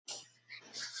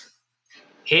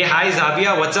हे हाय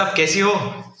जाविया WhatsApp कैसी हो।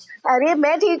 अरे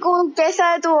मैं ठीक हूँ। कैसा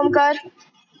है तू ओमकार?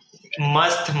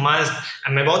 मस्त मस्त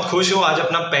मैं बहुत खुश हूँ। आज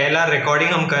अपना पहला रिकॉर्डिंग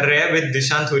हम कर रहे हैं with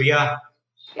Dishant Huriya.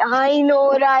 I know,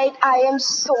 right? I am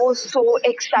so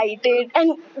excited.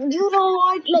 And you know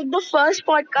what? Like the first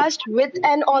podcast with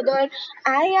an author,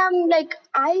 I am like,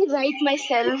 I write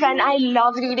myself and I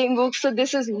love reading books. So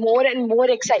this is more and more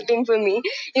exciting for me.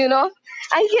 You know,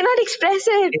 I cannot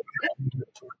express it.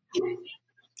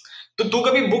 तो तू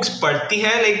कभी books पढ़ती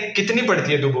है? Like कितनी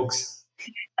पढ़ती है तू books?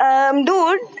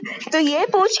 Dude, तो ये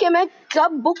पूछ के मैं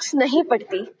कब बुक्स नहीं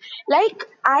पढ़ती। Like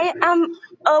I am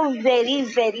a very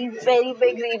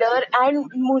big reader and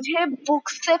मुझे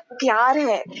बुक्स से प्यार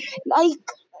है।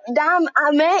 लाइक डैम,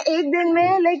 मैं एक दिन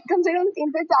में लाइक कम से कम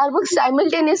 3 से 4 बुक्स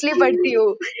साइमल्टेनियसली पढ़ती हूँ।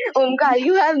 Omkar,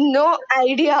 you have no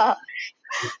idea.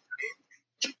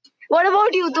 What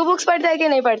about you? तू बुक्स पढ़ता है कि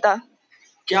नहीं पढ़ता?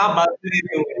 क्या बात कर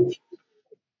रही हो?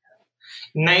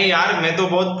 नहीं यार, मैं तो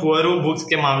बहुत पुअर हूँ बुक्स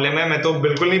के मामले में। मैं तो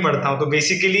बिल्कुल नहीं पढ़ता हूँ। तो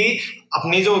बेसिकली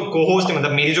अपनी जो कोहोस्ट है,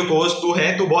 मतलब मेरी जो कोहोस्ट तू है,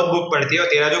 तू बहुत बुक पढ़ती है, और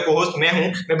तेरा जो कोहोस्ट मैं हूँ,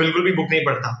 मैं बिल्कुल भी बुक नहीं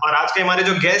पढ़ता। और आज के हमारे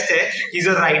जो गेस्ट है, ही इज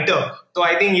अ राइटर। तो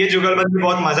आई थिंक ये जुगलबंदी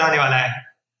बहुत मजा आने वाला है।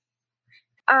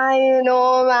 I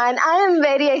know, man. I am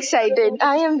very excited.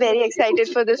 I am very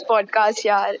excited for this podcast,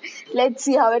 yaar. Let's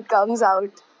see how it comes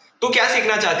out. तू क्या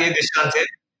सीखना चाहती है दिशांत से?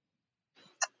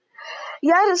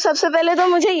 यार, सबसे पहले तो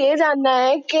मुझे ये जानना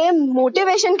है कि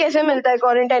मोटिवेशन कैसे मिलता है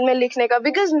क्वारंटाइन में लिखने का,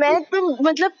 बिकॉज मैं तो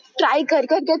मतलब ट्राई कर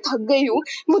कर के थक गई हूँ,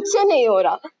 मुझसे नहीं हो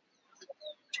रहा।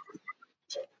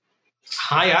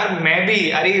 हाँ यार, मैं भी।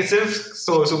 अरे सिर्फ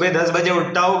सुबह 10 बजे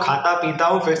उठता हूँ, खाता पीता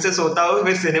हूँ, फिर से सोता हूँ,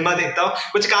 फिर सिनेमा देखता हूँ,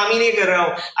 कुछ काम ही नहीं कर रहा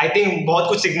हूँ। आई थिंक बहुत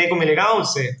कुछ सीखने को मिलेगा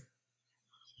उससे।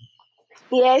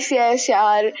 यस यस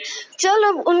यार। चल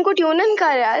अब उनको ट्यून इन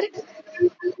कर यार।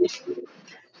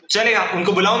 चलेगा,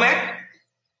 उनको बुलाऊं मैं?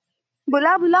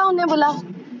 बुला बुला उन्हें बुला।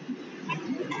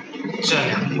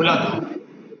 चल बुलाता हूँ।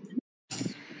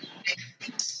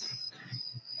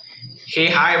 Hey,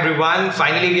 hi everyone.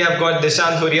 Finally, we have got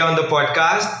Dishant Huria on the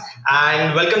podcast.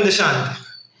 And welcome, Dishant.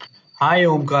 Hi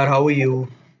Omkar, how are you?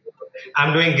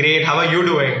 I'm doing great. How are you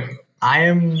doing? I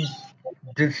am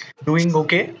just doing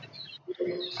okay.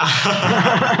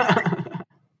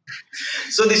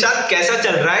 So, Dishant, कैसा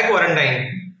चल रहा है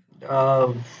quarantine? uh,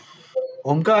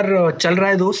 Omkar, चल रहा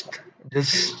है दोस्त.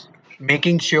 Just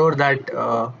making sure that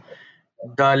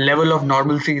the level of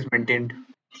normalcy is maintained.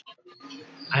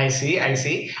 I see, I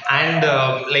see. And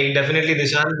like definitely,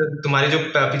 Dishant, तुम्हारे जो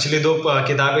पिछले दो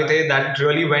किताबें थे, that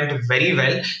really went very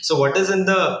well. So, what is in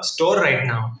the store right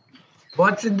now?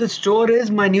 What's in the store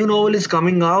is my new novel is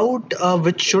coming out,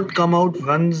 which should come out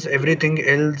once everything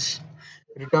else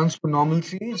returns to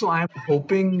normalcy. So I am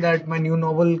hoping that my new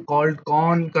novel called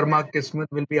Kaun Karma Kismet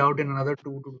will be out in another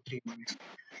 2 to 3 months.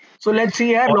 So let's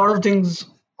see. I have a lot of things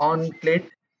on plate.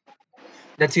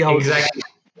 Let's see how it goes. Exactly.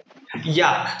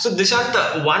 Yeah. So, Dishant,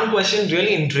 one question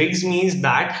really intrigues me is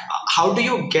that how do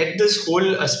you get this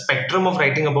whole spectrum of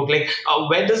writing a book? Like,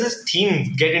 where does this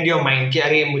theme get into your mind? कि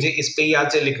अरे मुझे इस पे ही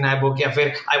आज से लिखना है book, या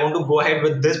फिर I want to go ahead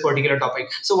with this particular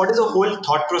topic. So, what is the whole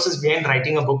thought process behind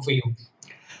writing a book for you?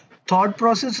 Thought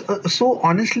process. So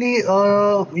honestly,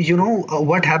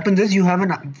 what happens is you have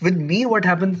an with me.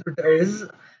 What happens is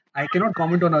I cannot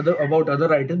comment on other about other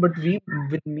writers, but we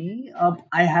with me,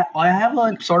 I have a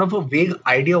sort of a vague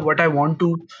idea of what I want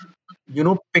to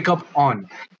pick up on.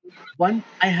 Once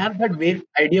I have that vague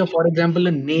idea, for example,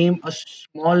 a name, a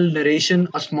small narration,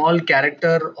 a small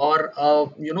character, or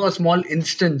a small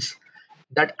instance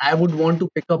that I would want to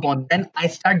pick up on, then I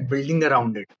start building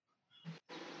around it,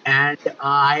 and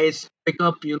pick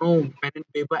up pen and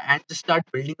paper and just start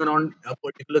building around a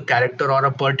particular character or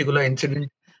a particular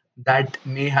incident that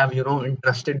may have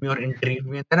interested me or intrigued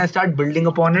me, and then I start building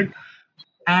upon it,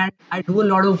 and I do a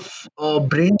lot of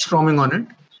brainstorming on it.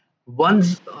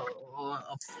 Once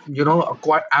a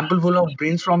quite ample full of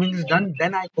brainstorming is done,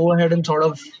 then I go ahead and sort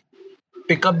of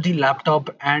pick up the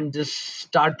laptop and just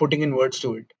start putting in words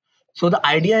to it. So the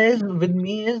idea is with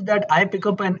me is that I pick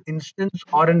up an instance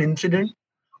or an incident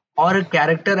or a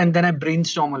character, and then I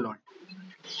brainstorm a lot.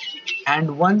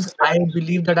 And once I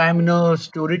believe that I'm in a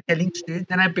storytelling stage,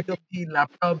 then I pick up the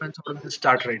laptop and sort of just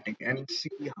start writing and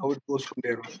see how it goes from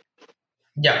there on.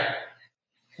 Yeah.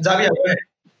 Zavia, go ahead.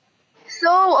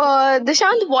 So,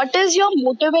 Dishant, what is your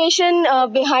motivation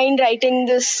behind writing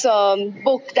this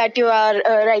book that you are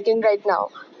writing right now?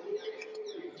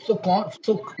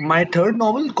 So my third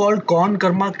novel called Kaun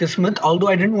Karma Kismet, although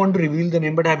I didn't want to reveal the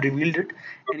name, but I've revealed it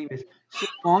anyways. So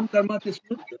Kaun Karma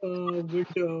Kismet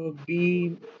would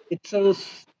be it's a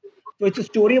so it's a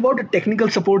story about a technical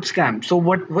support scam. So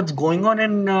what's going on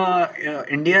in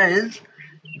India is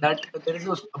that there is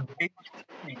a big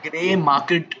gray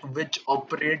market which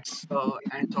operates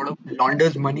and sort of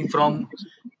launders money from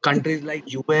countries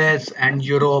like US and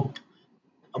Europe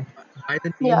uh, by the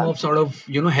name Yeah. of sort of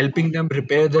helping them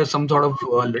repair their some sort of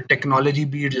technology,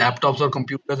 be it laptops or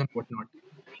computers and whatnot.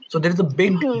 So there is a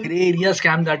big Hmm. gray area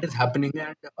scam that is happening,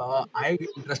 and I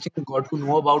interestingly got to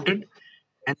know about it,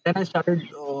 and then I started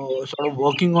sort of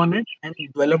working on it and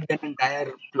developed an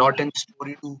entire plot and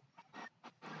story to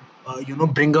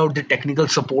bring out the technical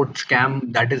support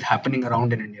scam that is happening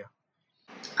around in India.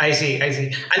 I see, I see.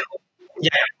 And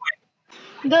yeah,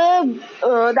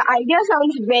 The idea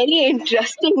sounds very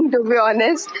interesting, to be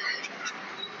honest.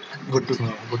 Good to know.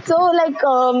 Yeah, good to So, know. like,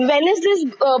 when is this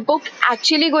book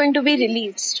actually going to be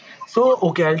released? So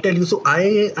okay, I'll tell you. So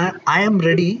I am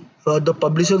ready. The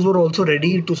publishers were also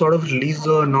ready to sort of release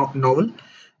the novel,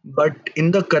 but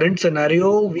in the current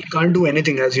scenario, we can't do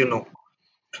anything, as you know.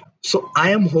 So I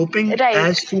am hoping Right.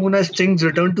 as soon as things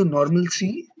return to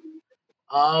normalcy,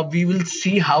 we will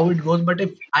see how it goes. But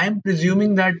if I am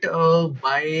presuming that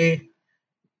by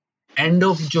end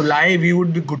of July we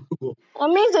would be good to go,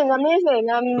 Amazing, amazing.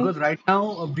 because right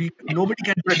now we nobody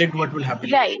can predict what will happen.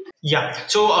 Right. yeah.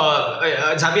 So,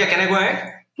 Zabia, can I go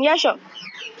ahead? Yeah, sure.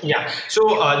 Yeah. So,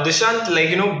 Dishant,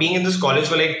 like, being in this college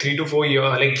for like 3 to 4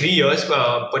 years, like 3 years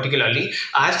particularly,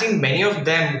 I've seen many of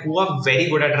them who are very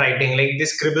good at writing. Like, they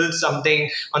scribble something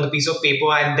on the piece of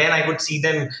paper, and then I could see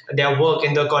them, their work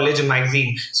in the college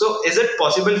magazine. So, is it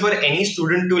possible for any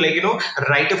student to, like,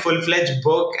 write a full fledged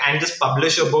book and just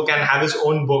publish a book and have his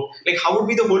own book? Like, how would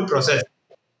be the whole process?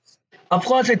 Of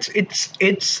course,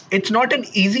 it's not an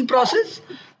easy process,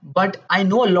 but I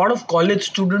know a lot of college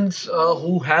students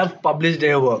who have published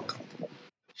their work.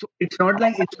 So it's not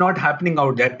like it's not happening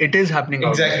out there. It is happening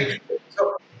out there. Exactly.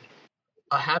 So,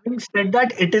 Having said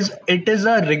that, it is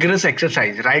a rigorous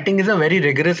exercise. Writing is a very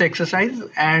rigorous exercise,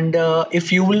 and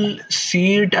if you will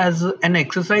see it as an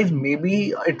exercise,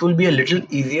 maybe it will be a little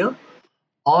easier.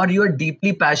 Or you are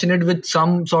deeply passionate with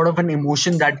some sort of an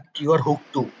emotion that you are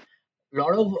hooked to. A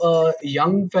lot of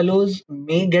young fellows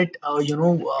may get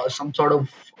some sort of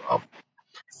uh,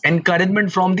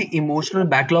 encouragement from the emotional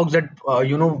backlogs that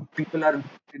people are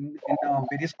in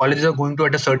various colleges are going to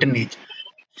at a certain age.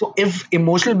 So if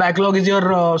emotional backlog is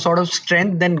your sort of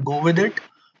strength, then go with it.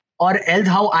 Or else,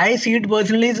 how I see it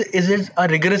personally is it a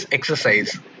rigorous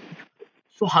exercise.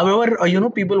 So, however,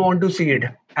 people want to see it.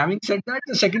 Having said that,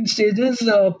 the second stage is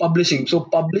publishing. So,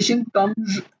 publishing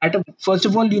comes at a first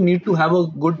of all, you need to have a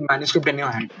good manuscript in your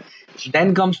hand.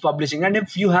 Then comes publishing, and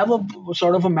if you have a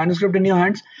sort of a manuscript in your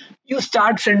hands, you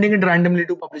start sending it randomly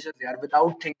to publishers there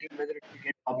without thinking whether it will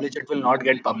get published, it will not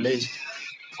get published,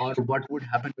 or what would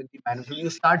happen with the manuscript. You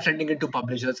start sending it to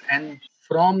publishers, and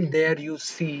from there you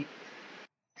see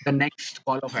the next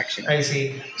call of action. I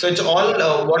see. So it's all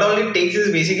what all it takes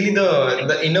is basically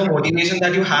the inner motivation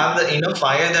that you have, the inner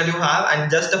fire that you have, and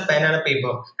just a pen and a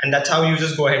paper, and that's how you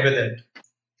just go ahead with it.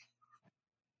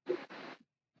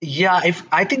 Yeah, if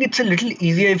I think it's a little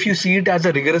easier if you see it as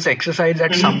a rigorous exercise,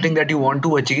 that's something that you want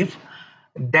to achieve,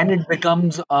 then it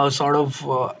becomes sort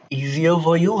of easier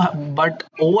for you. But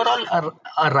overall,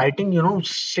 writing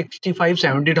 65,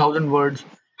 70,000 words,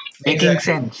 making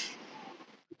Exactly. sense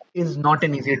is not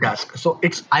an easy task. So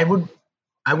I would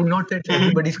not say it's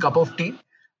everybody's cup of tea,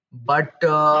 but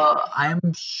I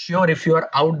am sure if you are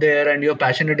out there and you're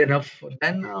passionate enough,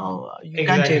 then you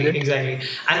can chase Exactly, it. exactly.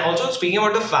 And also speaking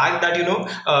about the fact that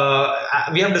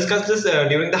we have discussed this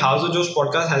during the House of Josh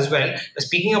podcast as well.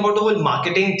 Speaking about the whole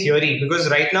marketing theory, because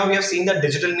right now we have seen that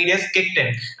digital media has kicked in,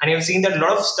 and you have seen that a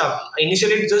lot of stuff.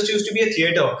 Initially, it just used to be a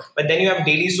theater, but then you have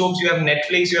daily soaps, you have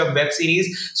Netflix, you have web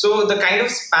series. So the kind of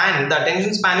span, the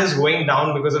attention span is going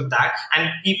down because of that, and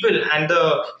people and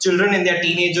the children in their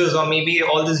teenagers or maybe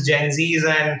all these Gen Zs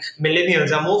and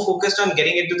millennials are more focused on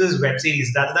getting into this web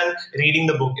series rather than reading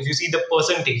the book. If you see the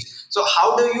percentage, so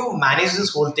how do you manage this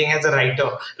whole thing as a writer?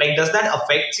 Like, does that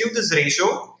affect you, this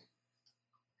ratio?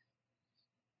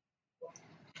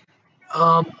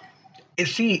 Um,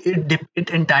 See, it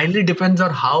entirely depends on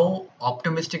how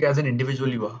optimistic as an individual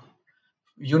you are.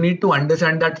 You need to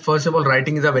understand that first of all,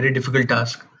 writing is a very difficult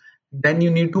task. Then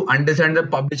you need to understand that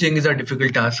publishing is a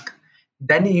difficult task.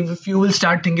 Then if you will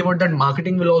start thinking about that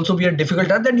marketing will also be a difficult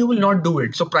task, then you will not do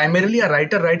it. So primarily a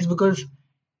writer writes because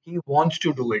he wants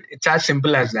to do it. It's as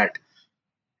simple as that.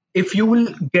 If you will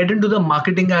get into the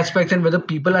marketing aspects and whether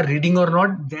people are reading or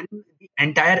not, then the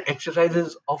entire exercise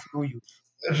is of no use.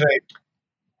 Right.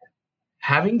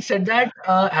 Having said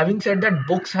that,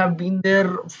 books have been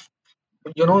there.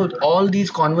 All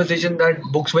these conversations that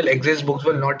books will exist, books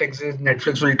will not exist,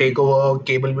 Netflix will take over,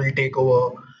 cable will take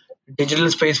over. digital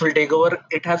space will take over.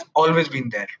 It has always been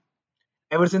there.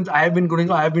 Ever since I have been growing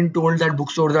up, I have been told that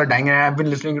bookstores are dying, and I have been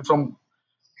listening it from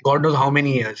God knows how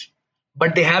many years.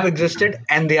 But they have existed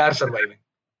and they are surviving.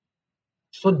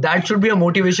 So that should be a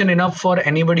motivation enough for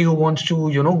anybody who wants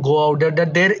to, go out there,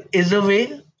 that there is a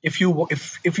way. If you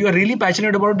are really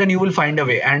passionate about it, then you will find a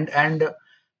way. And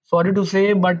sorry to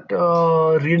say, but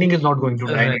reading is not going to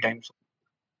die Right. anytime soon.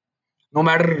 No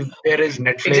matter there is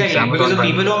Netflix, Exactly, because Amazon the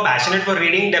people Prime. who are passionate for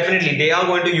reading, definitely they are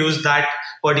going to use that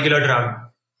particular drug.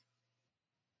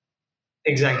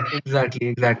 Exactly. Exactly,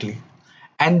 exactly.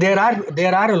 And there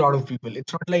are a lot of people.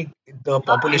 It's not like the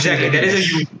population is Exactly. very There is a less.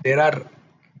 huge. The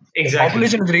Exactly.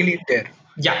 population is really there.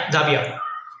 Yeah, Zabia.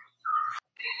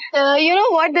 You know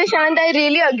what, Dishant, I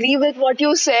really agree with what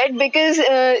you said because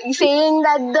saying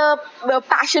that the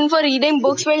passion for reading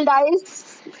books will die,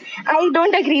 I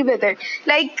don't agree with it.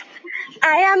 Like,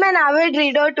 I am an avid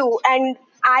reader too, and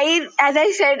as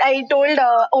I said, I told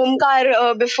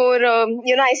Omkar before,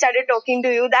 I started talking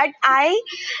to you that I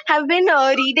have been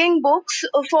reading books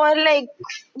for like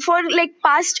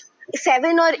past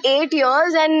 7 or 8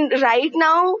 years, and right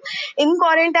now in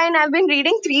quarantine, I've been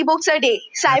reading 3 books a day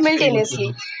That's really good to simultaneously.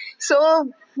 know.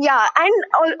 So yeah,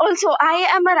 and also I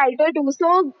am a writer too.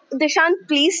 So Dishant,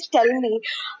 please tell me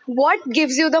what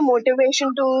gives you the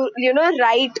motivation to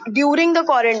write during the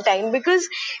quarantine, because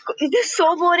it is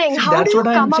so boring. See, How do that's you what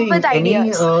I'm come up saying. with Any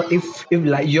ideas? if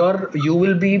like you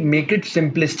will be make it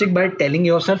simplistic by telling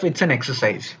yourself it's an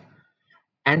exercise.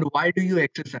 And why do you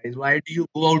exercise? Why do you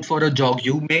go out for a jog?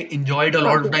 You may enjoy it a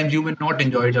lot of Okay. times. You may not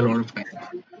enjoy it a lot of times.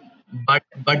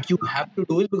 But you have to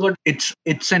do it because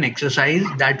it's an exercise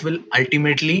that will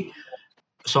ultimately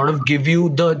sort of give you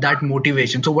the that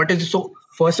motivation. So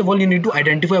first of all, you need to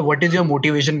identify what is your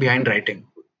motivation behind writing.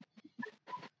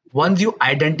 Once you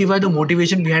identify the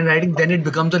motivation behind writing, then it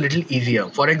becomes a little easier.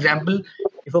 For example,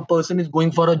 if a person is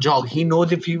going for a jog, he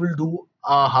knows if he will do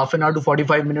a half an hour to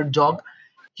 45-minute jog,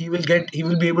 he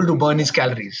will be able to burn his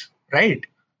calories, right?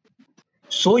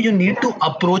 So you need to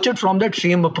approach it from that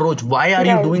same approach. Why are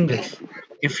you Right. doing this?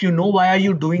 If you know why are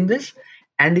you doing this,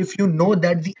 and if you know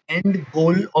that the end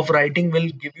goal of writing will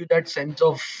give you that sense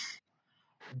of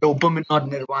dopamine or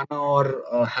nirvana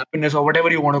or happiness or whatever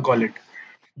you want to call it,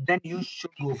 then you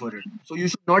should go for it. So you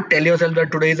should not tell yourself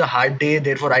that today is a hard day,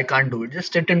 therefore I can't do it.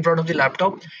 Just sit in front of the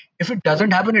laptop. If it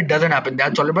doesn't happen, it doesn't happen.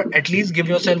 That's all. But at least give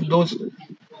yourself those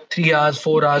 3 hours,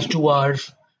 4 hours, 2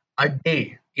 hours a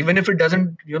day. Even if it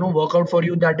doesn't, work out for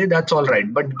you that day, that's all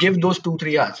right. But give those 2,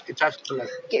 3 hours. It's as simple as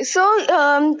that. Okay, so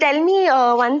tell me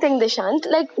one thing, Dishant.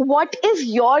 Like, what is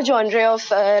your genre of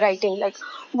writing? Like,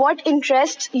 what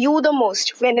interests you the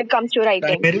most when it comes to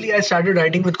writing? Primarily, I started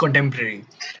writing with contemporary.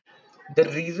 The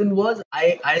reason was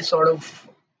I sort of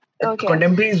Okay.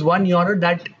 contemporary is one genre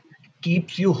that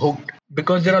keeps you hooked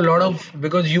because there are a lot of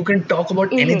because you can talk about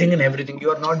Mm-hmm. anything and everything.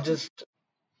 You are not just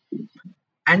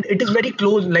and it is very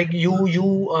close. Like you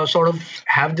sort of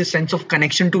have this sense of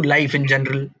connection to life in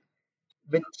general,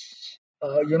 which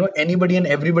anybody and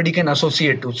everybody can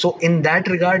associate to. So in that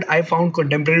regard, I found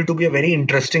contemporary to be a very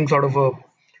interesting sort of a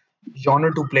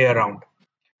genre to play around.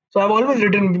 So I've always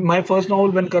written my first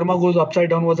novel, When Karma Goes Upside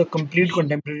Down, was a complete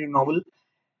contemporary novel,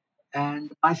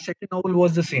 and my second novel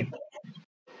was the same.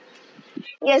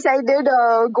 Yes, I did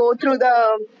go through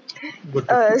the Good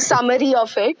to know. Good. summary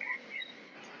of it.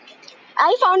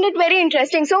 I found it very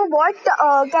interesting. So, what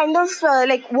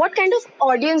kind of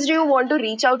audience do you want to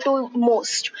reach out to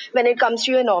most when it comes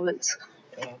to your novels?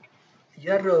 Uh,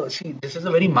 yeah, see, this is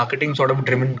a very marketing sort of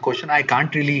driven question. I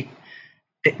can't really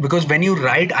because when you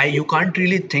write, I you can't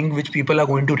really think which people are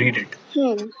going to read it.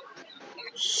 Hmm.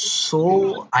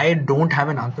 So I don't have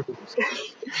an answer to this.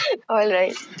 All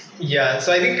right. Yeah,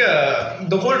 so I think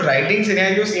the whole writing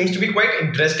scenario seems to be quite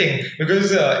interesting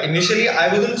because initially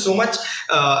I wasn't so much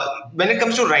when it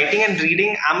comes to writing and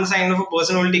reading. I'm the kind of a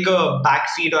person who will take a back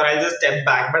seat or I'll just step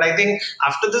back. But I think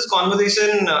after this conversation,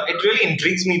 it really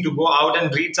intrigues me to go out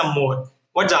and read some more.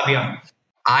 What's Javia?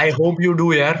 I hope you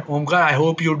do, yeah, Omkar. I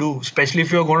hope you do. Especially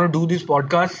if you're going to do this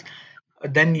podcast,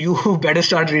 then you better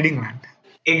start reading, man.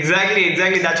 Exactly,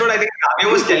 exactly. That's what I think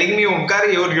Rabia was telling me,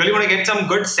 Omkar. You really want to get some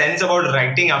good sense about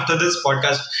writing after this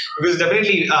podcast. Because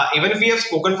definitely, even if we have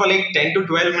spoken for like 10 to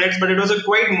 12 minutes, but it was a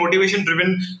quite motivation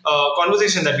driven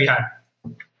conversation that we had.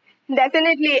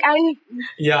 Definitely. And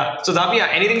Yeah. So, Dabia,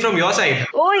 anything from your side?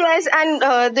 oh yes, and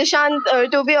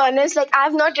Dishant, to be honest, like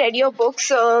I've not read your books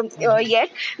yet,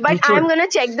 but You I'm should. gonna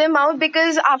check them out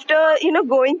because after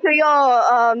going through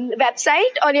your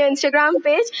website or your Instagram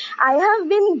page, I have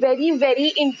been very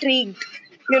very intrigued.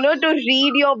 to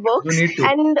read your You books. need to.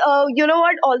 And you know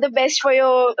what? All the best for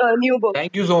your new book.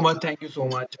 Thank you so much. Thank you so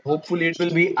much. Hopefully, it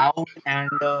will be out, and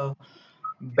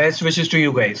best wishes to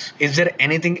you guys. Is there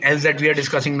anything else that we are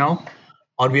discussing now,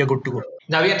 or we are good to go?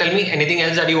 Davia, tell me anything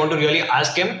else that you want to really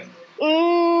ask him?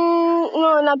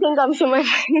 No, nothing comes to my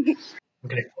mind.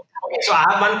 Great. Okay, so I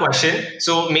have one question.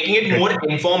 So making it Great. more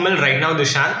informal right now,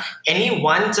 Dushan, any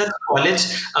one such college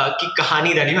ki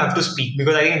kahani that you have to speak?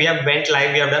 Because I think we have went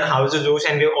live, we have done House of Josh,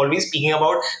 and we're always speaking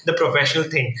about the professional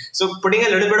thing. So putting a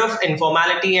little bit of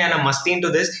informality and a musty into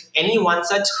this, any one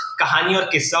such kahani or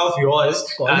kissa of yours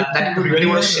College that you really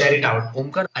want to share it out?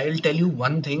 Omkar, I'll tell you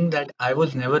one thing that I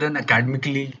was never an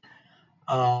academically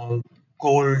uh,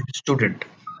 cold student.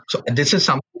 So this is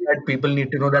something that people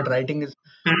need to know that writing is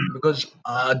Hmm. because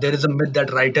there is a myth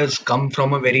that writers come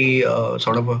from a very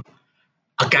sort of a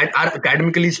are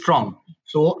academically strong.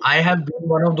 So I have been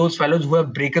one of those fellows who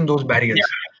have broken those Yeah.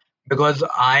 barriers because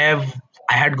I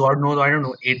had God knows I don't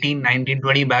know 18, 19,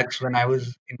 20 bags when I was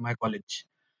in my college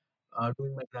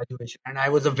doing my graduation, and I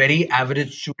was a very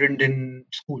average student in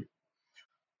school.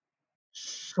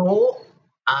 So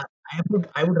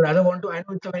I would rather want to. I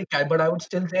know it's a very but I would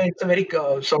still say it's a very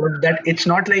sort of that it's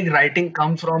not like writing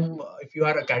comes from if you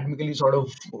are academically sort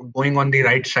of going on the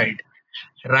right side.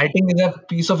 Writing is a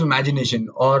piece of imagination,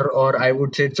 or I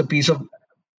would say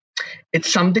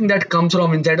it's something that comes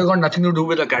from inside. It's got nothing to do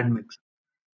with academics.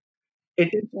 It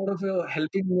is sort of a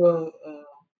helping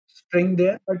string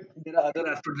there, but there are other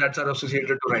aspects that are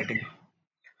associated to writing.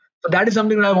 So that is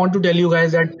something that I want to tell you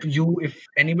guys that if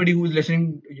anybody who is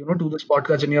listening, to this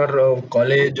podcast in your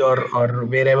college or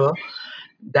wherever,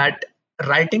 that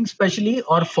writing, especially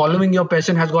or following your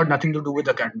passion, has got nothing to do with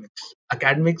academics.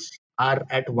 Academics are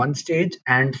at one stage,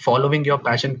 and following your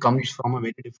passion comes from a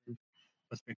very different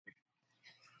perspective.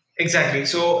 Exactly.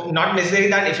 So not necessarily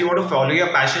that if you want to follow your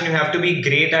passion, you have to be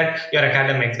great at your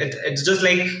academics. It's just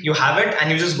like you have it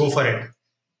and you just go for it.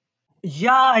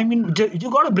 Yeah, I mean, you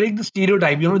got to break the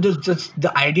stereotype. Just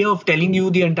the idea of telling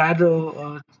you the entire,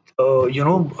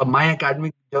 my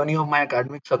academic journey of my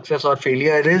academic success or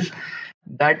failure is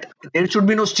that there should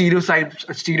be no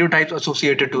stereotypes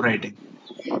associated to writing.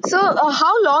 So,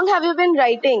 how long have you been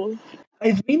writing?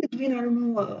 It's been I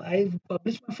don't know. I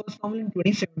published my first novel in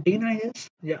 2017, I guess.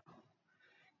 Yeah,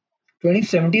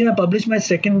 2017 I published my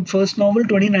first novel.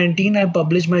 2019 I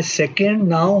published my second.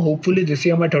 Now, hopefully, this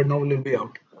year my third novel will be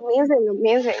out. Amazing,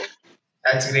 amazing.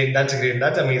 That's great. That's great.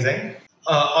 That's amazing.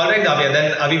 All right, Davya.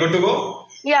 Then are we good to go?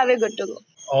 Yeah, we're good to go.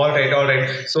 All right, all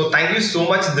right. So thank you so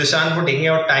much, Dishan, for taking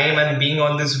your time and being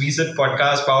on this recent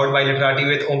podcast powered by Literati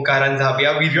with Omkar and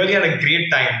Zavia. We really had a great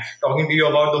time talking to you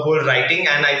about the whole writing,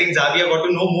 and I think Zavia got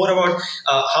to know more about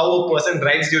how a person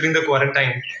writes during the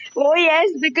quarantine. Oh yes,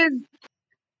 because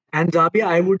And Zabia,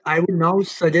 I would now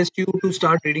suggest you to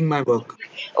start reading my work.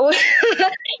 oh,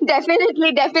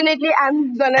 definitely,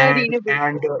 I'm gonna read a book.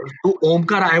 And to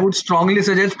Omkar, I would strongly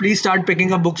suggest please start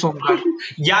picking up books, Omkar.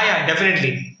 Yeah, yeah,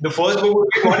 definitely. The first book would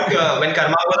be what when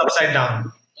Karma was upside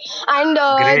down. And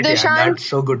Great, yeah, Dishant, that's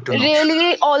so good to know.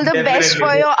 really all the best for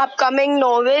Definitely. your upcoming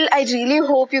novel. I really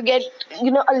hope you get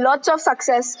a lots of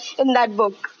success in that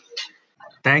book.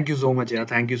 Thank you so much, yeah.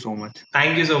 Thank you so much.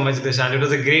 Thank you so much, Dishan. It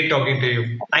was a great talking to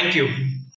you. Thank you.